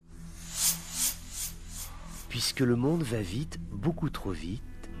Puisque le monde va vite, beaucoup trop vite,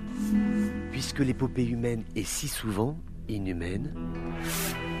 puisque l'épopée humaine est si souvent inhumaine,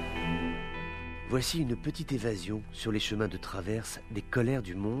 voici une petite évasion sur les chemins de traverse des colères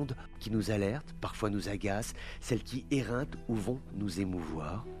du monde qui nous alertent, parfois nous agacent, celles qui éreintent ou vont nous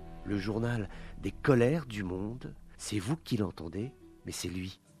émouvoir. Le journal des colères du monde, c'est vous qui l'entendez, mais c'est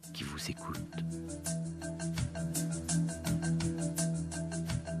lui qui vous écoute.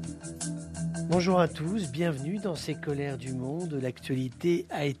 Bonjour à tous, bienvenue dans ces colères du monde. L'actualité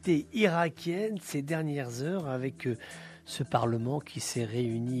a été irakienne ces dernières heures avec ce Parlement qui s'est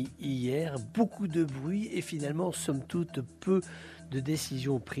réuni hier. Beaucoup de bruit et finalement, somme toute, peu de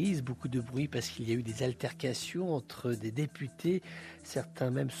décisions prises. Beaucoup de bruit parce qu'il y a eu des altercations entre des députés. Certains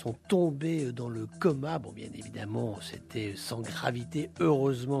même sont tombés dans le coma. Bon, bien évidemment, c'était sans gravité,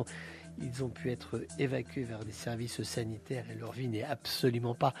 heureusement. Ils ont pu être évacués vers des services sanitaires et leur vie n'est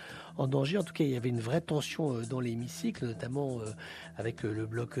absolument pas en danger. En tout cas, il y avait une vraie tension dans l'hémicycle, notamment avec le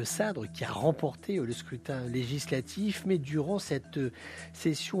bloc Sadr qui a remporté le scrutin législatif. Mais durant cette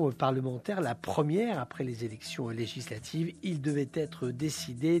session parlementaire, la première après les élections législatives, il devait être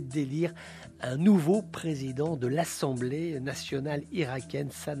décidé d'élire un nouveau président de l'Assemblée nationale irakienne.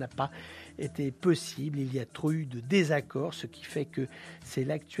 Ça n'a pas était possible. Il y a trop eu de désaccords, ce qui fait que c'est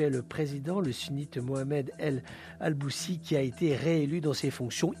l'actuel président, le sunnite Mohamed El Alboussi, qui a été réélu dans ses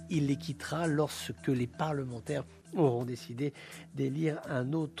fonctions. Il les quittera lorsque les parlementaires auront décidé d'élire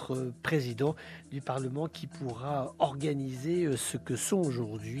un autre président du Parlement qui pourra organiser ce que sont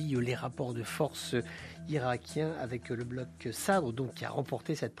aujourd'hui les rapports de force irakiens avec le bloc Sadr, donc qui a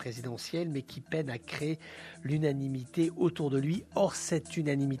remporté cette présidentielle, mais qui peine à créer l'unanimité autour de lui. Or, cette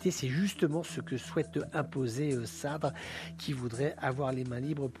unanimité, c'est justement ce que souhaite imposer Sadr, qui voudrait avoir les mains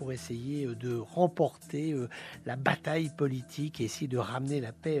libres pour essayer de remporter la bataille politique et essayer de ramener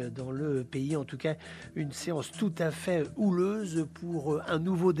la paix dans le pays. En tout cas, une séance tout à fait houleuse pour un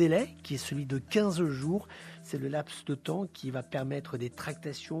nouveau délai qui est celui de 15 jours. C'est le laps de temps qui va permettre des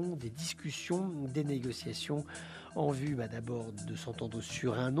tractations, des discussions, des négociations en vue d'abord de s'entendre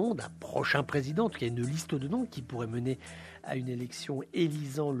sur un nom d'un prochain président. En tout cas, une liste de noms qui pourrait mener à une élection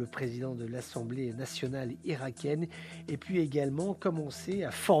élisant le président de l'Assemblée nationale irakienne, et puis également commencer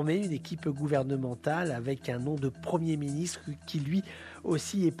à former une équipe gouvernementale avec un nom de Premier ministre qui lui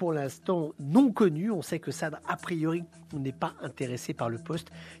aussi est pour l'instant non connu. On sait que Sadr, a priori, n'est pas intéressé par le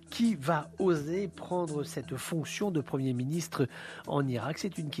poste. Qui va oser prendre cette fonction de Premier ministre en Irak?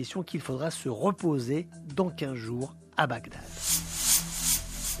 C'est une question qu'il faudra se reposer dans 15 jours à Bagdad.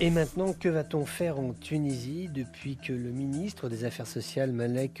 Et maintenant, que va-t-on faire en Tunisie depuis que le ministre des Affaires sociales,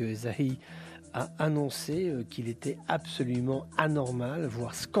 Malek Zahi, a annoncé qu'il était absolument anormal,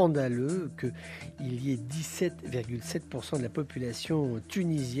 voire scandaleux, qu'il y ait 17,7% de la population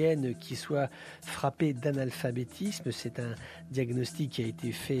tunisienne qui soit frappée d'analphabétisme. C'est un diagnostic qui a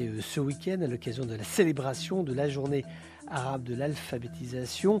été fait ce week-end à l'occasion de la célébration de la journée arabe de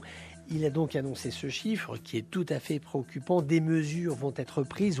l'alphabétisation. Il a donc annoncé ce chiffre qui est tout à fait préoccupant. Des mesures vont être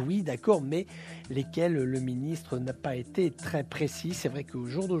prises, oui, d'accord, mais lesquelles le ministre n'a pas été très précis. C'est vrai qu'au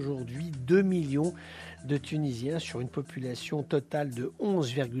jour d'aujourd'hui, 2 millions de Tunisiens sur une population totale de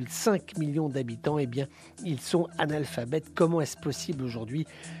 11,5 millions d'habitants, eh bien, ils sont analphabètes. Comment est-ce possible aujourd'hui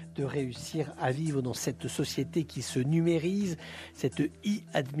de réussir à vivre dans cette société qui se numérise, cette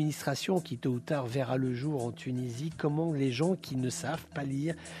e-administration qui tôt ou tard verra le jour en Tunisie? Comment les gens qui ne savent pas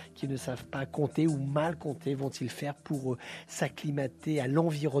lire, qui ne savent pas compter ou mal compter vont-ils faire pour s'acclimater à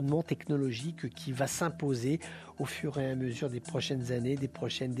l'environnement technologique qui va s'imposer au fur et à mesure des prochaines années, des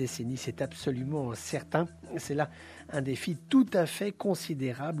prochaines décennies? C'est absolument certain. C'est là un défi tout à fait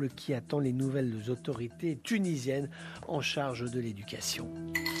considérable qui attend les nouvelles autorités tunisiennes en charge de l'éducation.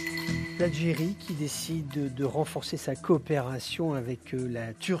 L'Algérie qui décide de renforcer sa coopération avec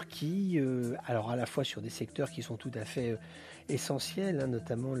la Turquie, alors à la fois sur des secteurs qui sont tout à fait essentiels,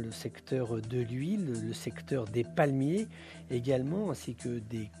 notamment le secteur de l'huile, le secteur des palmiers également, ainsi que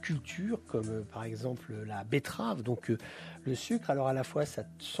des cultures comme par exemple la betterave, donc le sucre. Alors à la fois ça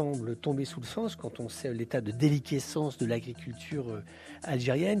semble tomber sous le sens quand on sait l'état de déliquescence de l'agriculture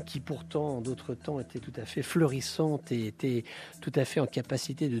algérienne qui pourtant en d'autres temps était tout à fait florissante et était tout à fait en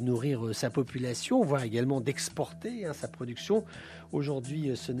capacité de nourrir sa population, voire également d'exporter sa production.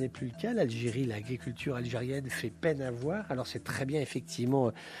 Aujourd'hui, ce n'est plus le cas. L'Algérie, l'agriculture algérienne fait peine à voir. Alors c'est très bien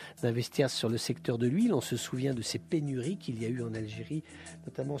effectivement d'investir sur le secteur de l'huile. On se souvient de ces pénuries qu'il y a eu en Algérie,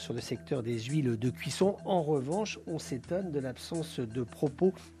 notamment sur le secteur des huiles de cuisson. En revanche, on s'étonne de l'absence de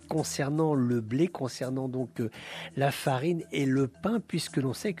propos concernant le blé, concernant donc la farine et le pain, puisque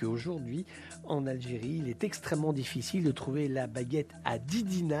l'on sait qu'aujourd'hui, en Algérie, il est extrêmement difficile de trouver la baguette à 10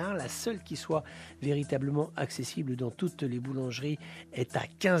 dinars. La seule qui soit véritablement accessible dans toutes les boulangeries est à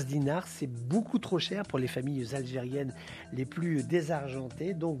 15 dinars. C'est beaucoup trop cher pour les familles algériennes les plus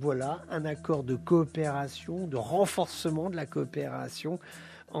désargentées. Donc voilà, un accord de coopération, de renforcement de la coopération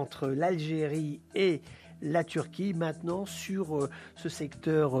entre l'Algérie et la Turquie. Maintenant, sur ce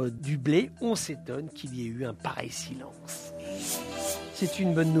secteur du blé, on s'étonne qu'il y ait eu un pareil silence. C'est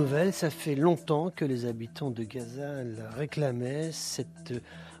une bonne nouvelle, ça fait longtemps que les habitants de Gaza réclamaient cette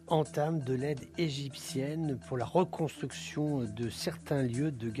entame de l'aide égyptienne pour la reconstruction de certains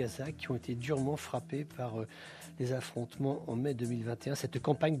lieux de Gaza qui ont été durement frappés par les affrontements en mai 2021. Cette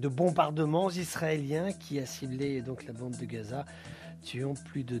campagne de bombardements israéliens qui a ciblé donc la bande de Gaza, tuant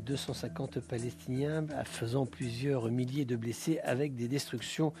plus de 250 Palestiniens, faisant plusieurs milliers de blessés avec des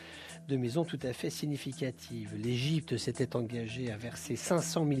destructions de maisons tout à fait significatives. L'Égypte s'était engagée à verser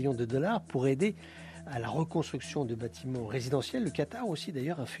 500 millions de dollars pour aider à la reconstruction de bâtiments résidentiels. Le Qatar aussi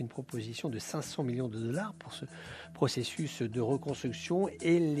d'ailleurs a fait une proposition de 500 millions de dollars pour ce processus de reconstruction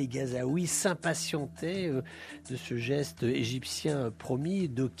et les Gazaouis s'impatientaient de ce geste égyptien promis,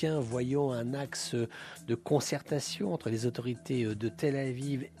 d'aucuns voyant un axe de concertation entre les autorités de Tel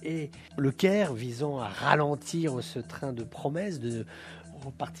Aviv et le Caire visant à ralentir ce train de promesses de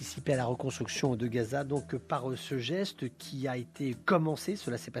participer à la reconstruction de Gaza, donc par ce geste qui a été commencé,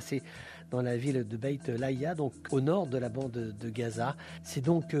 cela s'est passé dans la ville de Beit Laïa, donc au nord de la bande de Gaza. C'est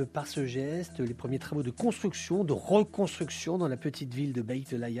donc par ce geste, les premiers travaux de construction, de reconstruction dans la petite ville de Beit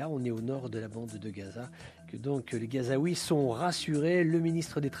Laïa, on est au nord de la bande de Gaza, que donc les Gazaouis sont rassurés. Le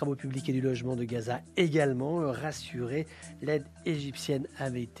ministre des Travaux publics et du Logement de Gaza également rassuré. L'aide égyptienne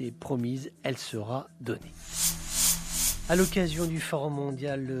avait été promise, elle sera donnée. À l'occasion du Forum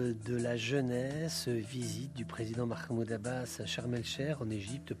mondial de la jeunesse, visite du président Mahmoud Abbas à Sharm el-Sheikh en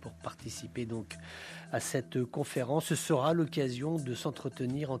Égypte pour participer donc à cette conférence. Ce sera l'occasion de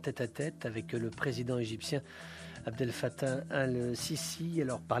s'entretenir en tête-à-tête avec le président égyptien Abdel Fattah al-Sisi.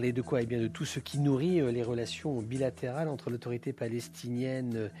 Alors parler de quoi ? Eh bien de tout ce qui nourrit les relations bilatérales entre l'autorité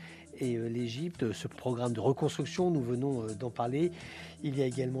palestinienne et l'Égypte. Ce programme de reconstruction, nous venons d'en parler. Il y a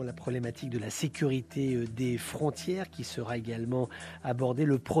également la problématique de la sécurité des frontières qui sera également abordée.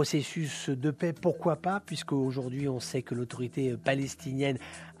 Le processus de paix, pourquoi pas, puisque aujourd'hui on sait que l'autorité palestinienne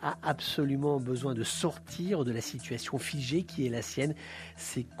a absolument besoin de sortir de la situation figée qui est la sienne.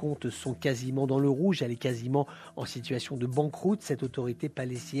 Ses comptes sont quasiment dans le rouge, elle est quasiment en situation de banqueroute. Cette autorité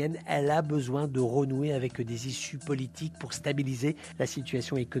palestinienne, elle a besoin de renouer avec des issues politiques pour stabiliser la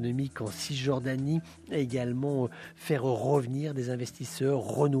situation économique en Cisjordanie, et également faire revenir des investisseurs,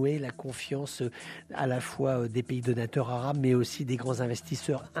 renouer la confiance à la fois des pays donateurs arabes, mais aussi des grands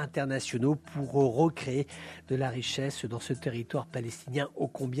investisseurs internationaux pour recréer de la richesse dans ce territoire palestinien ô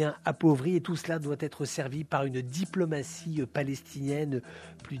combien appauvri. Et tout cela doit être servi par une diplomatie palestinienne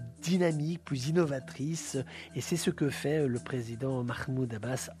plus dynamique, plus innovatrice. Et c'est ce que fait le président Mahmoud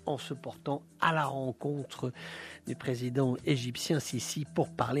Abbas en se portant à la rencontre du président égyptien Sisi pour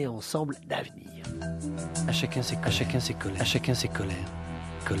parler ensemble d'avenir. À chacun ses colères, à chacun ses colères.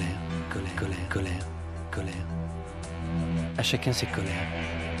 Colère, colère, colère, colère, colère. À chacun ses colères.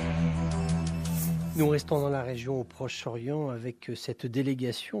 Nous restons dans la région au Proche-Orient avec cette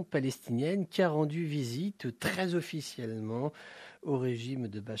délégation palestinienne qui a rendu visite très officiellement au régime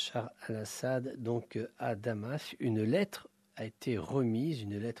de Bachar al-Assad, donc à Damas. Une lettre a été remise,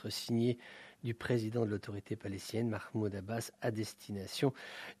 une lettre signée du président de l'autorité palestinienne, Mahmoud Abbas, à destination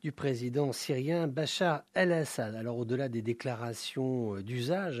du président syrien Bachar al-Assad. Alors au-delà des déclarations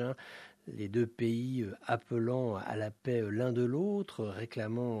d'usage, les deux pays appelant à la paix l'un de l'autre,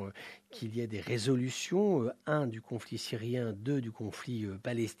 réclamant qu'il y ait des résolutions, un du conflit syrien, deux du conflit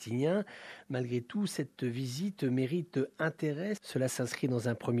palestinien. Malgré tout, cette visite mérite intérêt. Cela s'inscrit dans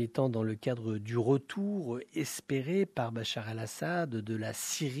un premier temps dans le cadre du retour espéré par Bachar al-Assad de la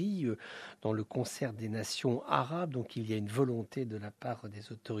Syrie dans le concert des nations arabes. Donc il y a une volonté de la part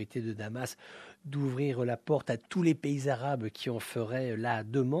des autorités de Damas d'ouvrir la porte à tous les pays arabes qui en feraient la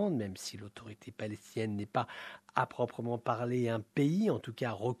demande, même si l'autorité palestinienne n'est pas à proprement parler un pays, en tout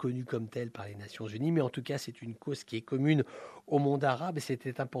cas reconnu comme tel par les Nations Unies, mais en tout cas c'est une cause qui est commune au monde arabe et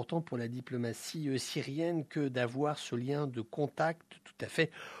c'était important pour la diplomatie syrienne que d'avoir ce lien de contact tout à fait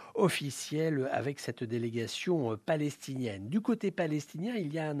officielle avec cette délégation palestinienne. Du côté palestinien,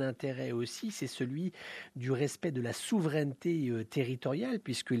 il y a un intérêt aussi, c'est celui du respect de la souveraineté territoriale,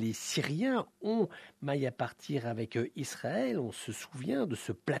 puisque les Syriens ont maille à partir avec Israël. On se souvient de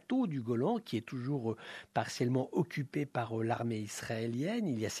ce plateau du Golan qui est toujours partiellement occupé par l'armée israélienne.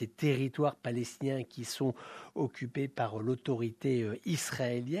 Il y a ces territoires palestiniens qui sont occupés par l'autorité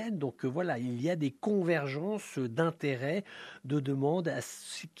israélienne. Donc voilà, il y a des convergences d'intérêts, de demandes à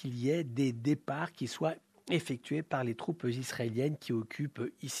ce qu'il y ait des départs qui soient effectués par les troupes israéliennes qui occupent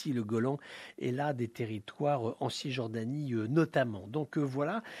ici le Golan et là des territoires en Cisjordanie notamment. Donc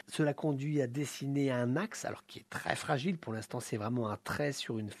voilà, cela conduit à dessiner un axe, alors qui est très fragile, pour l'instant c'est vraiment un trait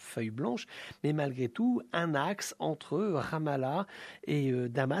sur une feuille blanche, mais malgré tout un axe entre Ramallah et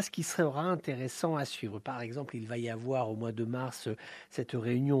Damas qui sera intéressant à suivre. Par exemple, il va y avoir au mois de mars cette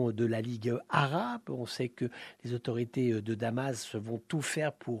réunion de la Ligue arabe. On sait que les autorités de Damas vont tout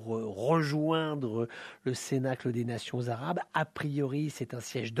faire pour rejoindre le Cénacle des Nations arabes. A priori, c'est un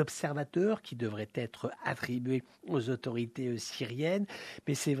siège d'observateur qui devrait être attribué aux autorités syriennes.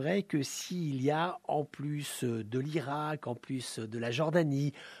 Mais c'est vrai que s'il y a, en plus de l'Irak, en plus de la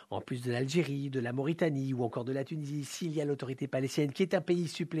Jordanie, en plus de l'Algérie, de la Mauritanie ou encore de la Tunisie, s'il y a l'autorité palestinienne qui est un pays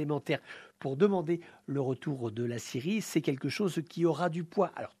supplémentaire pour demander le retour de la Syrie, c'est quelque chose qui aura du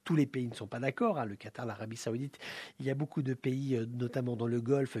poids. Alors, tous les pays ne sont pas d'accord. Le Qatar, l'Arabie Saoudite, il y a beaucoup de pays, notamment dans le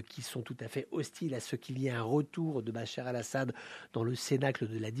Golfe, qui sont tout à fait hostiles à ce qu'il y ait un retour de Bachar al-Assad dans le cénacle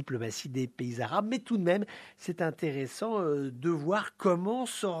de la diplomatie des pays arabes. Mais tout de même, c'est intéressant de voir comment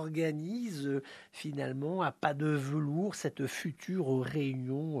s'organise finalement à pas de velours cette future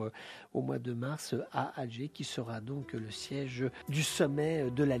réunion au mois de mars à Alger, qui sera donc le siège du sommet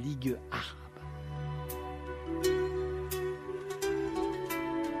de la Ligue arabe.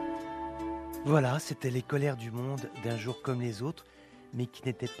 Voilà, c'était les colères du monde d'un jour comme les autres, mais qui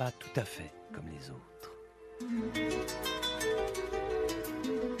n'étaient pas tout à fait comme les autres.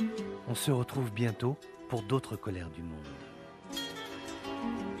 On se retrouve bientôt pour d'autres colères du monde.